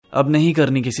अब नहीं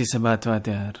करनी किसी से बात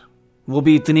यार, वो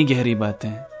भी इतनी गहरी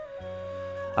बातें।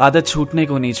 आदत छूटने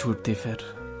को नहीं छूटती फिर।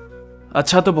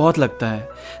 अच्छा तो बहुत लगता है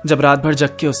जब रात भर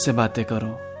जग के उससे बातें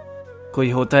करो।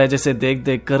 कोई होता है जिसे देख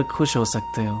देख कर खुश हो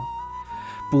सकते हो।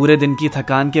 पूरे दिन की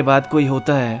थकान के बाद कोई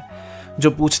होता है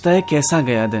जो पूछता है कैसा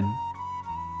गया दिन।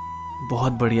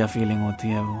 बहुत बढ़िया फीलिंग होती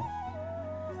है वो।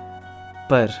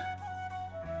 पर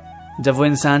जब वो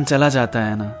इंसान चला जाता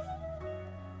है ना,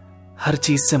 हर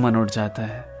चीज से मन उठ जाता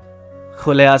है।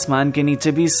 खुले आसमान के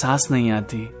नीचे भी सांस नहीं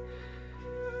आती।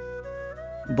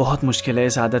 बहुत मुश्किल है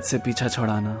इस आदत से पीछा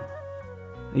छुड़ाना।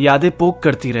 यादें पोक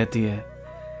करती रहती है,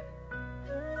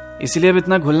 इसलिए अब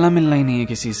इतना घुलना मिलना ही नहीं है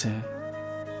किसी से।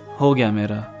 हो गया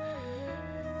मेरा,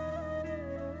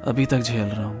 अभी तक झेल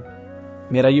रहा हूं।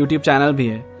 मेरा YouTube चैनल भी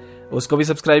है, उसको भी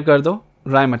सब्सक्राइब कर दो,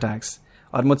 राइम अटैक्स।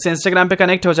 और मुझसे इंस्टाग्राम पे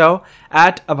कनेक्ट हो जाओ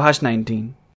 @Abhash19।